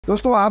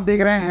दोस्तों आप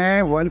देख रहे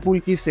हैं वर्लपूल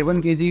की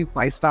 7 KG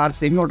 5 star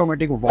semi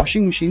automatic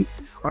washing machine.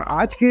 और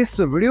आज के इस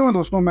वीडियो में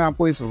दोस्तों मैं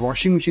आपको इस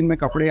वॉशिंग मशीन में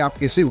कपड़े आप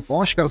कैसे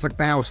वॉश कर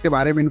सकते हैं उसके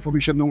बारे में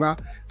इन्फॉर्मेशन दूंगा।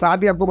 साथ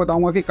ही आपको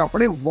बताऊंगा कि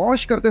कपड़े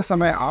वॉश करते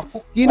समय आपको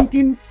किन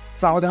किन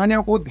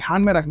सावधानियों को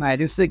ध्यान में रखना है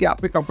जिससे कि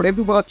आपके कपड़े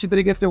भी बहुत अच्छी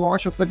तरीके से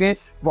वॉश हो सके,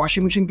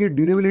 वॉशिंग मशीन की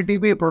ड्यूरेबिलिटी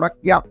भी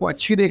प्रोडक्ट की आपको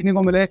अच्छी देखने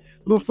को मिले।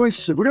 तो दोस्तों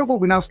इस वीडियो को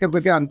बिना स्किप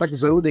करके अंत तक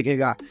जरूर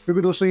देखिएगा,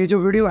 क्योंकि दोस्तों ये जो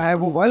वीडियो है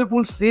वो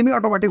Whirlpool semi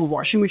automatic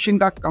washing machine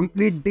का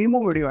कंप्लीट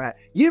डेमो वीडियो है।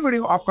 ये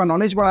वीडियो आपका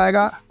नॉलेज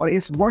बढ़ाएगा और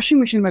इस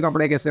वॉशिंग मशीन में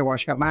कपड़े कैसे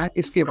वॉश करना है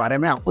इसके बारे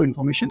में आपको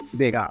इन्फॉर्मेशन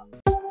देगा।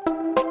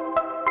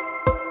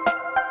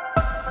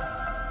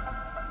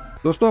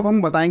 दोस्तों अब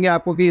हम बताएंगे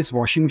आपको कि इस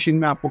वॉशिंग मशीन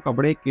में आपको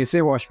कपड़े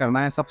कैसे वॉश करना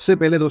है। सबसे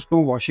पहले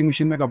दोस्तों वॉशिंग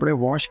मशीन में कपड़े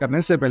वॉश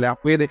करने से पहले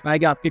आपको ये देखना है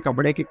कि आपके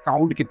कपड़े की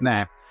काउंट कितना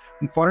है।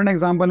 फॉर एन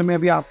एग्जाम्पल मैं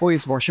अभी आपको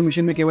इस वॉशिंग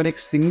मशीन में केवल एक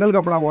सिंगल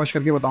कपड़ा वॉश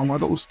करके बताऊंगा,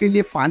 तो उसके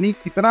लिए पानी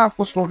कितना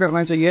आपको स्टोर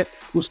करना चाहिए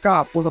उसका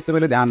आपको सबसे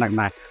पहले ध्यान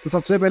रखना है। तो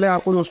सबसे पहले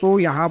आपको दोस्तों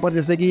यहाँ पर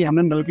जैसे कि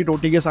हमने नल की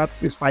टोटी के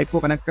साथ इस पाइप को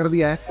कनेक्ट कर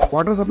दिया है।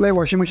 वाटर सप्लाई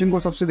वॉशिंग मशीन को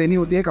सबसे देनी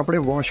होती है कपड़े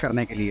वॉश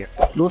करने के लिए।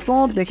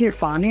 दोस्तों देखिए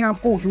पानी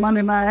आपको उतना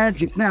लेना है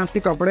जितने आपके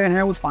कपड़े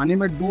हैं उस पानी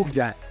में डूब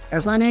जाए।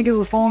 ऐसा नहीं है कि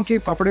दोस्तों कि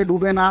कपड़े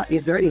डूबे ना,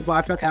 इस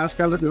बात का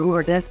ख्याल जरूर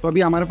रखें। तो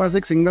अभी हमारे पास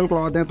एक सिंगल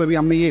क्लॉथ है, तो अभी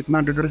हमने ये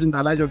इतना डिटर्जेंट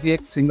डाला है जो कि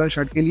एक सिंगल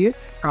शर्ट के लिए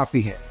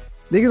काफ़ी है।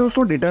 देखिए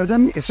दोस्तों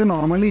डिटर्जेंट इससे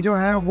नॉर्मली जो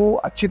है वो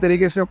अच्छी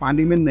तरीके से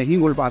पानी में नहीं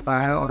घुल पाता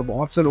है और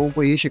बहुत से लोगों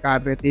को ये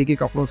शिकायत रहती है कि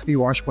कपड़ों की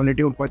वॉश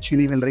क्वालिटी उनको अच्छी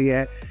नहीं मिल रही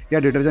है या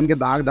डिटर्जेंट के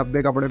दाग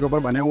धब्बे कपड़े के ऊपर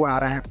बने हुए आ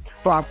रहे हैं।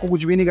 तो आपको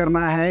कुछ भी नहीं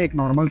करना है, एक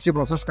नॉर्मल सी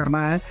प्रोसेस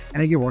करना है,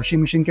 यानी कि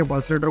वॉशिंग मशीन के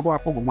पल्सेटर को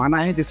आपको घुमाना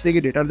है जिससे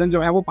कि डिटर्जेंट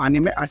जो है वो पानी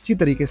में अच्छी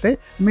तरीके से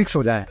मिक्स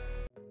हो जाए।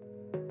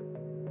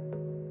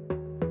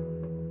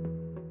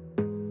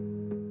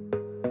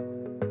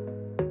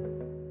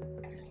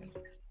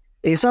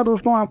 ऐसा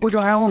दोस्तों आपको जो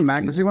है वो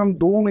मैक्सिमम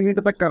 2 मिनट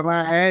तक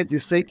करना है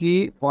जिससे कि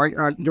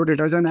जो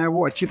डिटर्जेंट है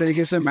वो अच्छी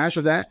तरीके से मैश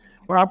हो जाए।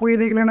 और आपको ये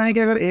देख लेना है कि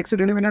अगर 1 से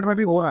 1.5 मिनट में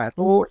भी हो रहा है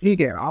तो ठीक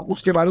है, आप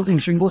उसके बाद उस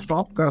मशीन को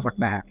स्टॉप कर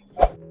सकते हैं।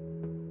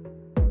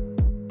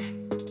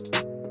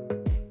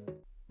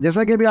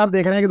 जैसा कि अभी आप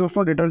देख रहे हैं कि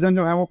दोस्तों डिटर्जेंट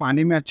जो है वो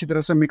पानी में अच्छी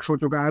तरह से मिक्स हो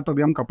चुका है, तो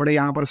अभी हम कपड़े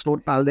यहाँ पर स्टोर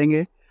डाल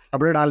देंगे।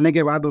 कपड़े डालने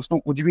के बाद दोस्तों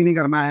कुछ भी नहीं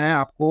करना है,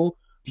 आपको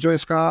जो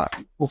इसका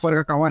ऊपर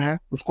का कवर है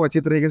उसको अच्छी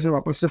तरीके से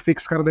वापस से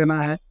फिक्स कर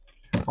देना है।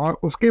 और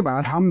उसके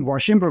बाद हम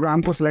वॉशिंग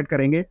प्रोग्राम को सिलेक्ट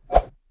करेंगे।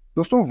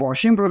 दोस्तों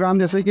वॉशिंग प्रोग्राम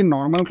जैसे कि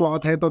नॉर्मल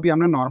क्लॉथ है तो अभी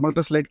हमने नॉर्मल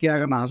पे सिलेक्ट किया।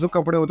 अगर नाजुक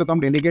कपड़े होते तो हम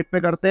डेलीकेट पे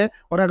करते हैं,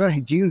 और अगर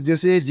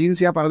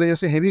जीन्स या पर्दे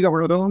जैसे हेवी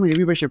कपड़े होते तो हम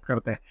हेवी पे शिफ्ट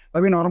करते हैं। तो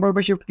अभी नॉर्मल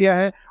पे शिफ्ट किया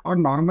है। और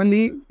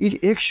नॉर्मली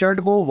एक शर्ट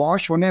को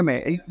वॉश होने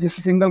में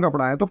जैसे सिंगल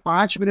कपड़ा है तो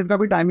 5 मिनट का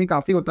भी टाइमिंग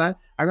काफ़ी होता है।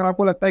 अगर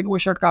आपको लगता है कि वो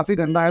शर्ट काफ़ी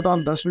गंदा है तो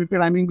आप 10 मिनट की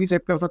टाइमिंग भी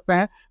सेट कर सकते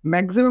हैं।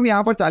 मैक्सिमम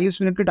यहाँ पर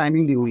 40 मिनट की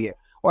टाइमिंग दी हुई है।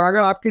 और अगर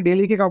आपके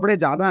डेली के कपड़े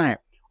ज़्यादा हैं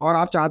और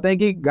आप चाहते हैं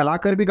कि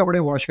गलाकर भी कपड़े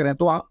वॉश करें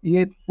तो आप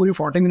ये पूरी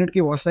 40 मिनट की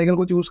वॉश साइकिल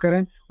को चूज़ करें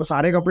और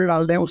सारे कपड़े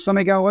डाल दें। उस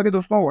समय क्या होगा कि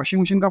दोस्तों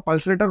वॉशिंग मशीन का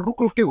पल्सेटर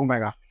रुक रुक के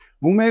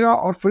घूमेगा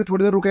और फिर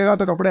थोड़ी देर रुकेगा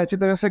तो कपड़े अच्छी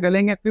तरह से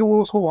गलेंगे, फिर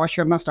वो उसको वॉश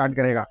करना स्टार्ट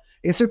करेगा।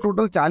 इससे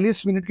टोटल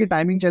 40 मिनट की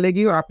टाइमिंग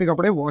चलेगी और आपके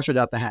कपड़े वॉश हो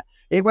जाते हैं।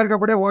 एक बार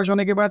कपड़े वॉश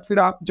होने के बाद फिर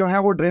आप जो है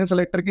वो ड्रेन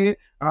सेलेक्टर के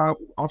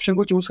ऑप्शन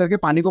को चूज़ करके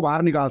पानी को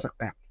बाहर निकाल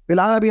सकते हैं।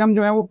 फिलहाल अभी हम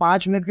जो है वो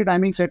 5 मिनट की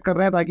टाइमिंग सेट कर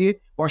रहे हैं ताकि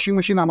वॉशिंग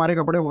मशीन हमारे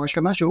कपड़े वॉश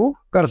करना शुरू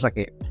कर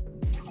सके।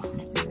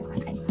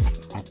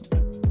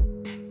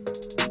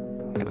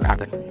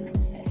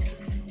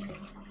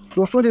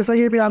 दोस्तों जैसा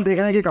कि भी आप देख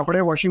रहे हैं कि कपड़े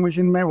वॉशिंग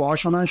मशीन में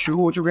वॉश होना शुरू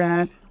हो चुके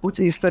हैं। कुछ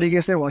इस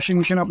तरीके से वॉशिंग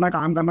मशीन अपना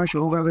काम करना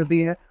शुरू कर देती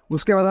है।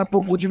 उसके बाद आपको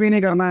कुछ भी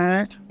नहीं करना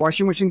है,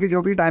 वॉशिंग मशीन की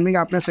जो भी टाइमिंग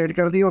आपने सेट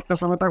कर दी है उतने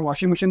समय तक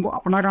वॉशिंग मशीन को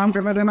अपना काम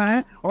करने देना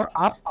है और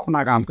आप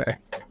अपना काम करें।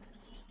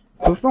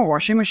 दोस्तों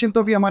वॉशिंग मशीन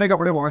तो भी हमारे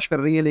कपड़े वॉश कर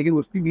रही है, लेकिन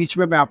उसके बीच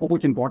में मैं आपको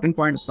कुछ इंपॉर्टेंट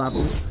पॉइंट बता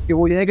दूँ कि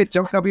वो ये है कि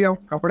जब कभी आप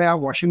कपड़े आप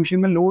वॉशिंग मशीन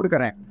में लोड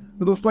करें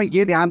तो दोस्तों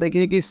ये ध्यान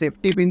रखिए कि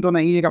सेफ्टी पिन तो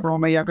नहीं है कपड़ों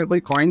में या फिर कोई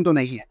कॉइन तो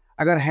नहीं है।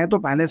 अगर है तो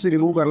पहले से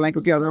रिमूव कर लें,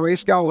 क्योंकि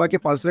अदरवाइज क्या होगा कि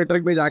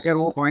पल्सेटर पे जाकर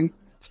वो कॉइन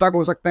स्टक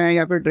हो सकते हैं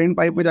या फिर ड्रेन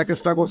पाइप में जाकर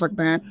स्टक हो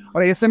सकते हैं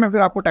और ऐसे में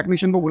फिर आपको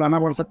टेक्नीशियन को बुलाना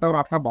पड़ सकता है और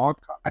आपका बहुत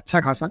अच्छा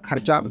खासा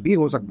खर्चा भी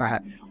हो सकता है।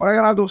 और अगर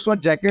आप दोस्तों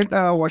जैकेट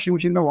वॉशिंग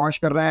मशीन में वॉश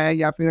कर रहे हैं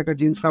या फिर अगर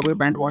जीन्स का कोई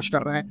पैंट वॉश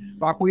कर रहे हैं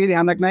तो आपको ये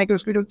ध्यान रखना है कि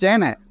उसकी जो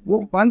चैन है वो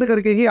बंद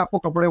करके ही आपको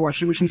कपड़े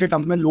वॉशिंग मशीन के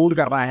टब में लोड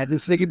कर रहा है,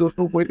 जिससे कि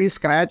दोस्तों कोई भी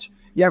स्क्रैच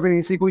या फिर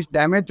ऐसी कुछ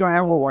डैमेज जो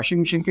है वो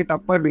वॉशिंग मशीन के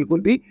टब पर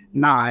बिल्कुल भी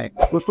ना आए।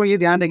 दोस्तों ये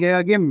ध्यान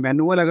रखिएगा कि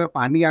मैनुअल अगर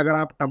पानी अगर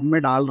आप टब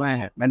में डाल रहे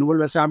हैं, मैनुअल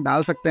वैसे आप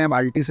डाल सकते हैं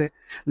बाल्टी से,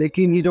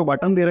 लेकिन ये जो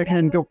बटन दे रखे हैं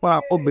इनके ऊपर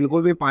आपको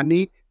बिल्कुल भी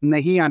पानी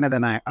नहीं आने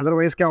देना है।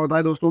 अदरवाइज क्या होता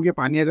है दोस्तों कि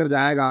पानी अगर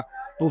जाएगा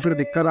तो फिर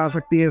दिक्कत आ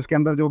सकती है। इसके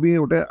अंदर जो भी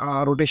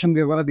रोटेशन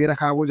वगैरह दे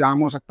रखा है वो जाम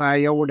हो सकता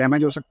है या वो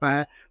डैमेज हो सकता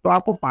है। तो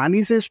आपको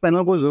पानी से इस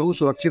पैनल को ज़रूर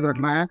सुरक्षित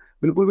रखना है,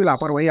 बिल्कुल भी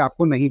लापरवाही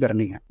आपको नहीं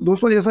करनी है।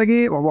 दोस्तों जैसा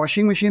कि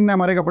वॉशिंग मशीन ने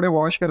हमारे कपड़े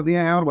वॉश कर दिए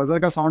हैं और बजर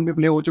का साउंड भी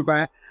प्ले हो चुका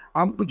है।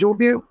 अब जो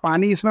भी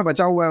पानी इसमें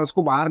बचा हुआ है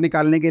उसको बाहर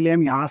निकालने के लिए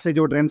हम यहाँ से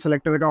जो ड्रेन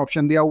सेलेक्टर का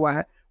ऑप्शन दिया हुआ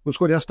है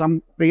उसको जस्ट हम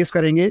प्रेस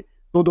करेंगे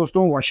तो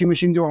दोस्तों वॉशिंग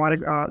मशीन जो हमारे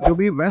जो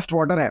भी वेस्ट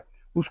वाटर है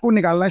उसको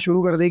निकालना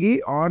शुरू कर देगी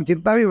और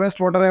जितना भी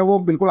वेस्ट वाटर है वो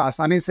बिल्कुल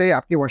आसानी से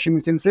आपकी वॉशिंग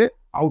मशीन से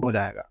आउट हो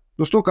जाएगा।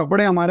 दोस्तों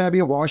कपड़े हमारे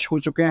अभी वॉश हो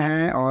चुके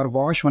हैं और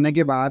वॉश होने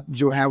के बाद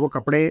जो है वो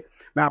कपड़े,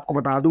 मैं आपको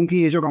बता दूं कि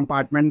ये जो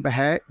कंपार्टमेंट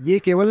है ये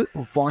केवल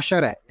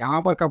वॉशर है।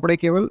 यहाँ पर कपड़े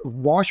केवल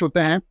वॉश होते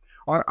हैं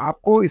और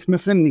आपको इसमें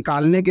से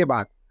निकालने के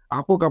बाद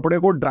आपको कपड़े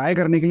को ड्राई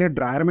करने के लिए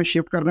ड्रायर में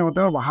शिफ्ट करने होते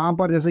हैं। और वहाँ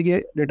पर जैसे कि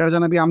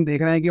डिटर्जेंट अभी हम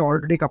देख रहे हैं कि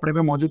ऑलरेडी कपड़े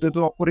पे मौजूद है,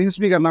 तो आपको रिंस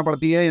भी करना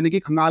पड़ती है, यानी कि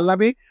खंगालना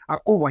भी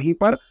आपको वहीं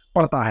पर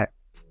पड़ता है।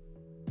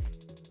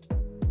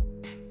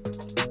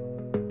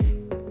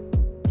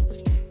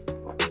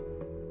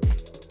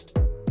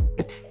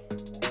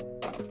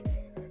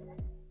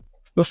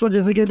 दोस्तों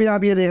जैसे कि अभी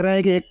आप ये देख रहे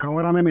हैं कि एक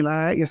कवर हमें मिला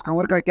है, इस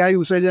कवर का क्या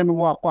यूसेज है मैं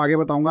वो आपको आगे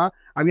बताऊंगा।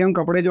 अभी हम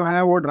कपड़े जो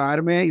है वो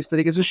ड्रायर में इस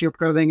तरीके से शिफ्ट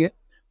कर देंगे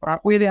और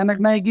आपको ये ध्यान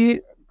रखना है कि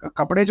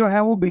कपड़े जो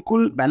है वो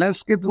बिल्कुल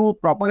बैलेंस के थ्रू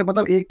प्रॉपर,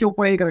 मतलब एक के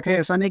ऊपर एक रखे।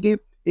 ऐसा नहीं कि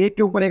एक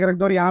के ऊपर एक रख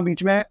दो और यहाँ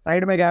बीच में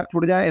साइड में गैप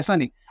छूट जाए, ऐसा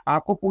नहीं।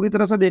 आपको पूरी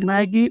तरह से देखना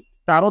है कि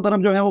चारों तरफ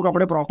जो है वो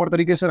कपड़े प्रॉपर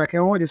तरीके से रखे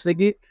हों, जिससे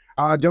कि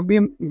जब भी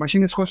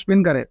मशीन इसको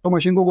स्पिन करे तो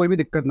मशीन को कोई भी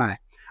दिक्कत ना आए।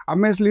 अब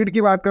मैं इस लीड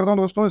की बात करता हूँ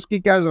दोस्तों, इसकी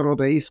क्या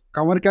ज़रूरत है, इस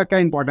कवर का क्या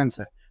इंपॉर्टेंस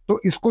है। तो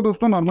इसको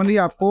दोस्तों नॉर्मली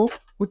आपको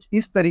कुछ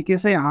इस तरीके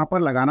से यहाँ पर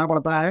लगाना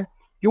पड़ता है।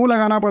 क्यों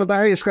लगाना पड़ता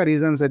है, इसका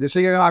रीज़न है।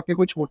 जैसे कि अगर आपके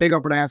कुछ छोटे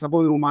कपड़े हैं,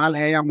 सपोज रुमाल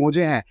है या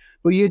मोजे हैं,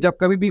 तो ये जब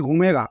कभी भी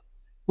घूमेगा,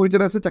 पूरी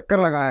तरह से चक्कर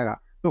लगाएगा,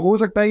 तो हो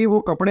सकता है कि वो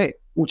कपड़े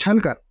उछल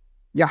कर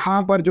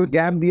यहाँ पर जो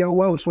गैप दिया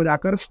हुआ है उसमें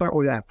जाकर स्टक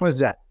हो जाए, फंस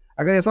जाए।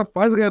 अगर ऐसा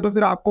फंस गया तो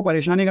फिर आपको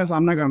परेशानी का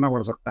सामना करना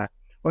पड़ सकता है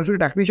और फिर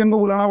टेक्नीशियन को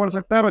बुलाना पड़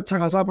सकता है और अच्छा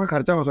खासा आपका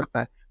खर्चा हो सकता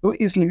है। तो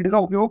इस लीड का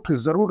उपयोग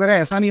ज़रूर करें।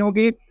 ऐसा नहीं हो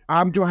कि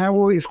आप जो है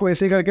वो इसको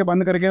ऐसे करके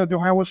बंद करके जो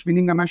है वो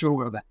स्पिनिंग करना शुरू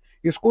कर दें।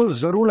 इसको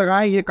ज़रूर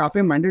लगाएं, ये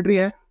काफ़ी मैंडेटरी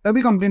है,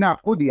 तभी कंपनी ने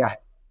आपको दिया है।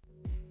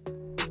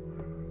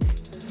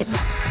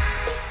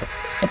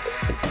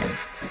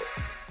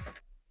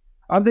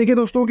 अब देखिए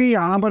दोस्तों कि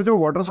यहाँ पर जो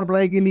वाटर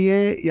सप्लाई के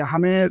लिए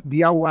हमें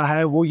दिया हुआ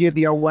है वो ये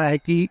दिया हुआ है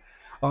कि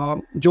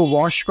जो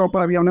वॉश का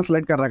ऊपर अभी हमने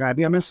सेलेक्ट कर रखा है,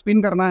 अभी हमें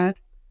स्पिन करना है,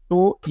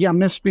 तो ये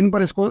हमने स्पिन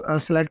पर इसको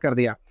सेलेक्ट कर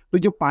दिया। तो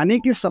जो पानी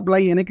की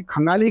सप्लाई यानी कि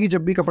खंगालेगी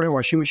जब भी कपड़े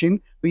वॉशिंग मशीन,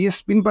 तो ये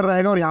स्पिन पर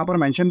रहेगा और यहाँ पर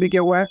मेंशन भी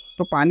किया हुआ है।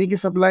 तो पानी की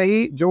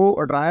सप्लाई जो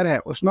ड्रायर है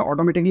उसमें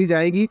ऑटोमेटिकली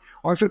जाएगी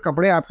और फिर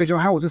कपड़े आपके जो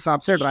है उस हिसाब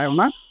से ड्राई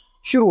होना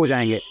शुरू हो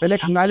जाएंगे। पहले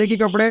खंगालेगी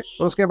कपड़े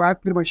और उसके बाद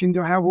फिर मशीन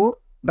जो है वो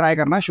ड्राई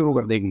करना शुरू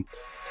कर देगी।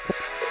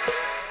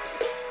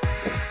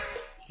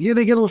 ये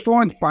देखिए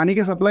दोस्तों, पानी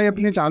की सप्लाई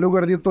अपने चालू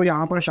कर दी तो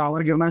यहाँ पर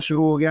शावर गिरना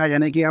शुरू हो गया,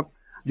 यानी कि अब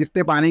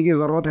जितने पानी की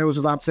ज़रूरत है उस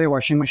हिसाब से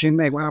वॉशिंग मशीन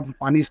में एक बार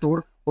पानी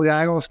स्टोर हो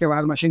जाएगा। उसके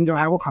बाद मशीन जो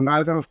है वो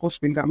खंगाल कर उसको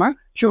स्पिन करना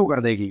शुरू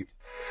कर देगी।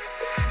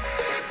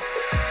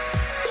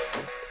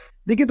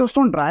 देखिए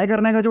दोस्तों, ड्राई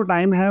करने का जो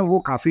टाइम है वो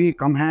काफ़ी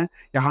कम है।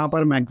 यहाँ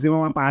पर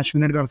मैक्सिमम आप 5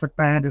 मिनट कर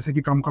सकते हैं, जैसे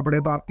कि कम कपड़े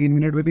तो आप 3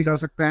 मिनट में भी कर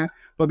सकते हैं।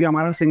 तो अभी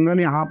हमारा सिंगल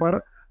यहाँ पर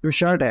जो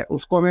शर्ट है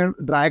उसको हमें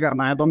ड्राई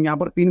करना है, तो हम यहाँ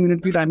पर 3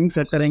 मिनट की टाइमिंग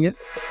सेट करेंगे।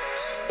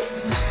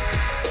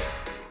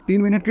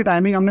 3 मिनट की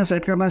टाइमिंग हमने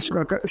सेट करना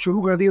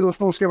शुरू कर दी है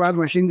दोस्तों। उसके बाद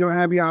मशीन जो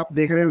है अभी आप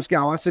देख रहे हैं, उसकी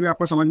आवाज़ से भी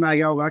आपको समझ में आ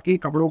गया होगा कि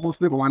कपड़ों को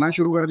उसने घुमाना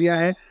शुरू कर दिया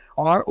है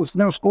और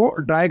उसने उसको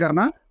ड्राई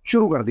करना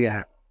शुरू कर दिया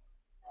है।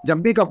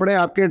 जब भी कपड़े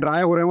आपके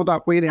ड्राई हो रहे हो तो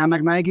आपको ये ध्यान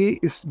रखना है कि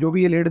इस जो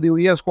भी ये लेड दी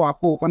हुई है उसको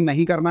आपको ओपन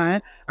नहीं करना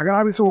है। अगर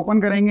आप इसे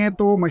ओपन करेंगे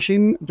तो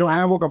मशीन जो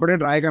है वो कपड़े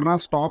ड्राई करना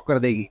स्टॉप कर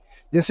देगी।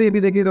 जैसे ये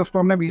भी देखिए दोस्तों,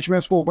 हमने बीच में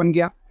इसको ओपन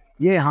किया,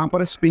 ये यहाँ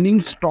पर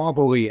स्पिनिंग स्टॉप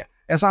हो गई है।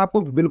 ऐसा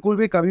आपको बिल्कुल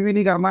भी कभी भी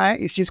नहीं करना है,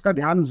 इस चीज़ का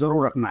ध्यान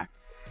ज़रूर रखना है।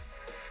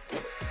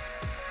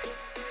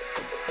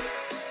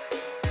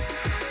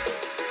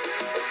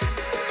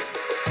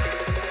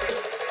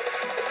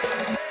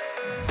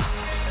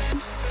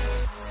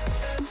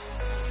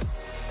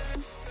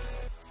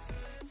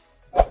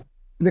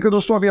 देखो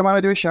दोस्तों, अभी हमारा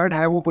जो शर्ट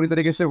है वो पूरी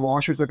तरीके से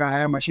वॉश हो चुका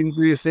है। मशीन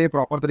को इसे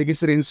प्रॉपर तरीके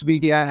से रिंस भी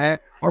किया है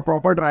और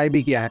प्रॉपर ड्राई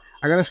भी किया है।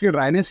 अगर इसकी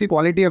ड्राइनेस की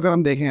क्वालिटी अगर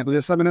हम देखें तो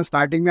जैसा मैंने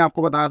स्टार्टिंग में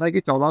आपको बताया था कि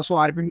 1400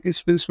 आरपीएम की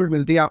स्पिन स्पीड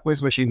मिलती है आपको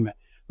इस मशीन में।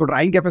 तो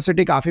ड्राइंग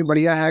कैपेसिटी काफ़ी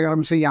बढ़िया है। अगर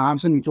हम इसे यहाँ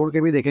से निचोड़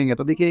के भी देखेंगे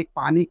तो देखिए एक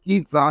पानी की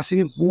ज़रा सी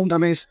भी बूंद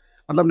हमें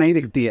मतलब नहीं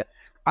दिखती है।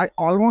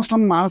 ऑलमोस्ट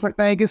हम मान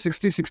सकते हैं कि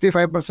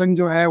 60-65%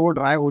 जो है वो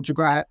ड्राई हो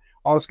चुका है।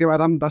 और उसके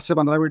बाद हम 10 से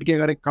 15 मिनट की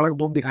अगर एक कड़क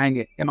धूप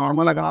दिखाएंगे या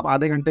नॉर्मल अगर आप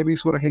आधे घंटे भी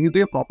इसको रखेंगे तो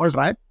ये प्रॉपर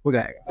ड्राई हो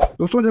जाएगा।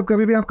 दोस्तों, जब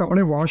कभी भी आप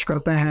कपड़े वॉश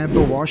करते हैं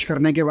तो वॉश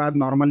करने के बाद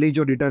नॉर्मली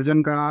जो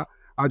डिटर्जेंट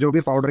का जो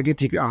भी पाउडर की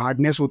थिक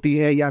हार्डनेस होती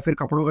है या फिर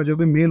कपड़ों का जो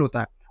भी मेल होता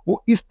है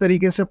वो इस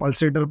तरीके से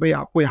पल्सेटर पे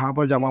आपको यहाँ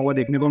पर जमा हुआ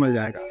देखने को मिल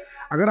जाएगा।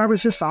 अगर आप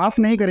इसे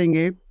साफ़ नहीं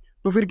करेंगे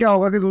तो फिर क्या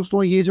होगा कि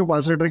दोस्तों ये जो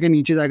पल्सेटर के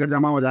नीचे जाकर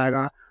जमा हो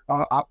जाएगा।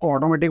 आपको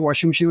ऑटोमेटिक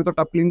वॉशिंग मशीन में तो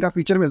टब क्लीन का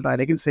फीचर मिलता है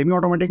लेकिन सेमी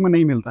ऑटोमेटिक में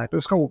नहीं मिलता है। तो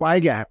इसका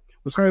उपाय क्या है?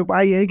 उसका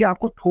उपाय यह है कि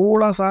आपको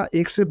थोड़ा सा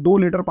 1 से 2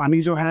 लीटर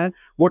पानी जो है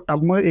वो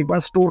टब में एक बार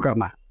स्टोर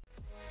करना है।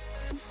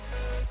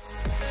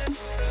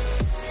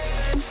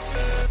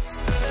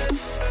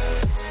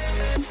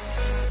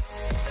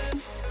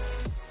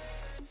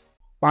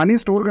 पानी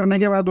स्टोर करने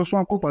के बाद दोस्तों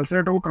आपको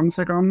पल्सेटर को कम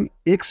से कम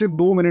 1 से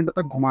 2 मिनट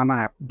तक घुमाना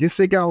है,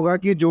 जिससे क्या होगा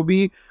कि जो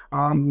भी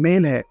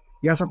मेल है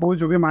या सपोज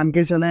जो भी मान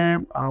के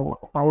चलें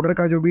पाउडर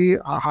का जो भी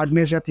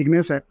हार्डनेस या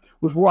थिकनेस है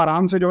उस वो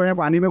आराम से जो है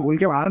पानी में घुल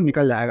के बाहर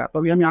निकल जाएगा। तो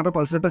अभी हम यहाँ पे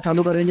पल्सेटर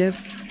चालू करेंगे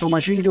तो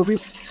मशीन जो भी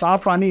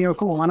साफ़ पानी है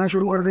उसको घुमाना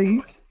शुरू कर देगी।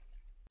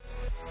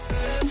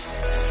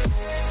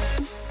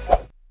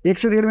 1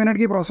 से 1.5 मिनट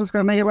की प्रोसेस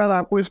करने के बाद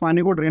आपको इस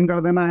पानी को ड्रेन कर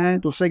देना है।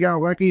 तो उससे क्या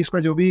होगा कि इसका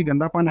जो भी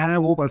गंदापन है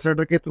वो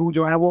पल्सेटर के थ्रू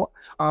जो है वो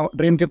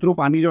ड्रेन के थ्रू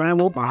पानी जो है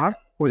वो बाहर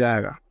हो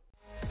जाएगा।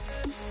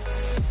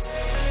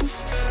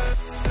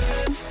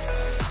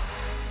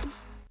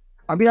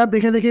 अभी आप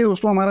देखिए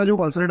दोस्तों, हमारा जो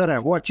पल्सेटर है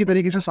वो अच्छी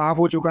तरीके से साफ़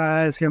हो चुका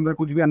है। इसके अंदर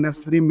कुछ भी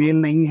अननेसेसरी मेल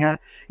नहीं है।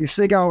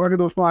 इससे क्या होगा कि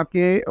दोस्तों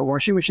आपके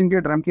वॉशिंग मशीन के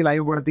ड्रम की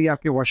लाइफ बढ़ती है,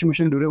 आपकी वॉशिंग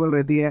मशीन ड्यूरेबल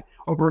रहती है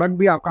और प्रोडक्ट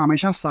भी आपका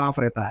हमेशा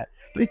साफ़ रहता है।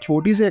 तो एक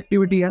छोटी सी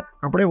एक्टिविटी है,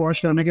 कपड़े वॉश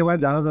करने के बाद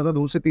ज़्यादा से ज़्यादा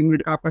 2 से 3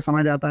 मिनट का आपका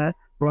समय जाता है।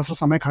 थोड़ा-सा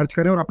समय खर्च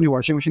करें और अपनी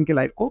वॉशिंग मशीन की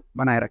लाइफ को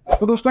बनाए रखें।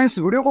 तो दोस्तों, इस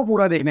वीडियो को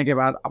पूरा देखने के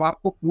बाद अब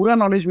आपको पूरा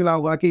नॉलेज मिला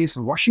होगा कि इस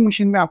वॉशिंग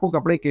मशीन में आपको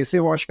कपड़े कैसे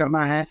वॉश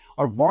करना है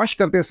और वॉश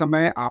करते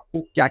समय आपको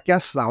क्या-क्या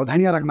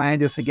सावधानियाँ रखना है,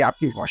 जिससे कि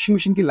आपकी वॉशिंग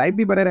मशीन की लाइफ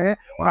भी बने रहे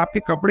और आपके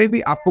कपड़े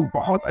भी आपको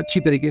बहुत अच्छी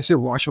तरीके से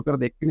वॉश होकर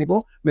देखने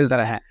को मिलता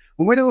रहे।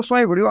 उम्मीद है दोस्तों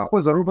ये वीडियो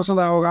आपको ज़रूर पसंद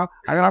आया होगा।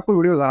 अगर आपको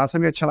वीडियो ज़रा सा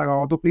भी अच्छा लगा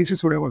हो तो प्लीज़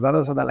इस वीडियो को ज़्यादा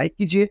से ज़्यादा लाइक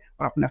कीजिए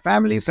और अपने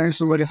फैमिली,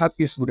 फ्रेंड्स वगैरह के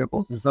साथ इस वीडियो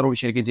को ज़रूर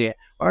शेयर कीजिए।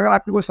 और अगर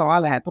आपके कोई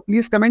सवाल है तो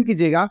प्लीज़ कमेंट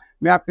कीजिएगा,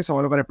 मैं आपके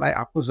सवालों का रिप्लाई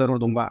आपको ज़रूर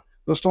दूँगा।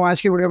 दोस्तों,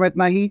 आज की वीडियो में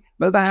इतना ही।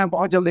 मिलता है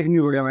बहुत जल्द एक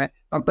न्यू वीडियो में।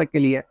 तब तक के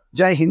लिए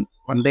जय हिंद,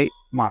 वंदे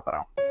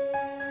मातरम।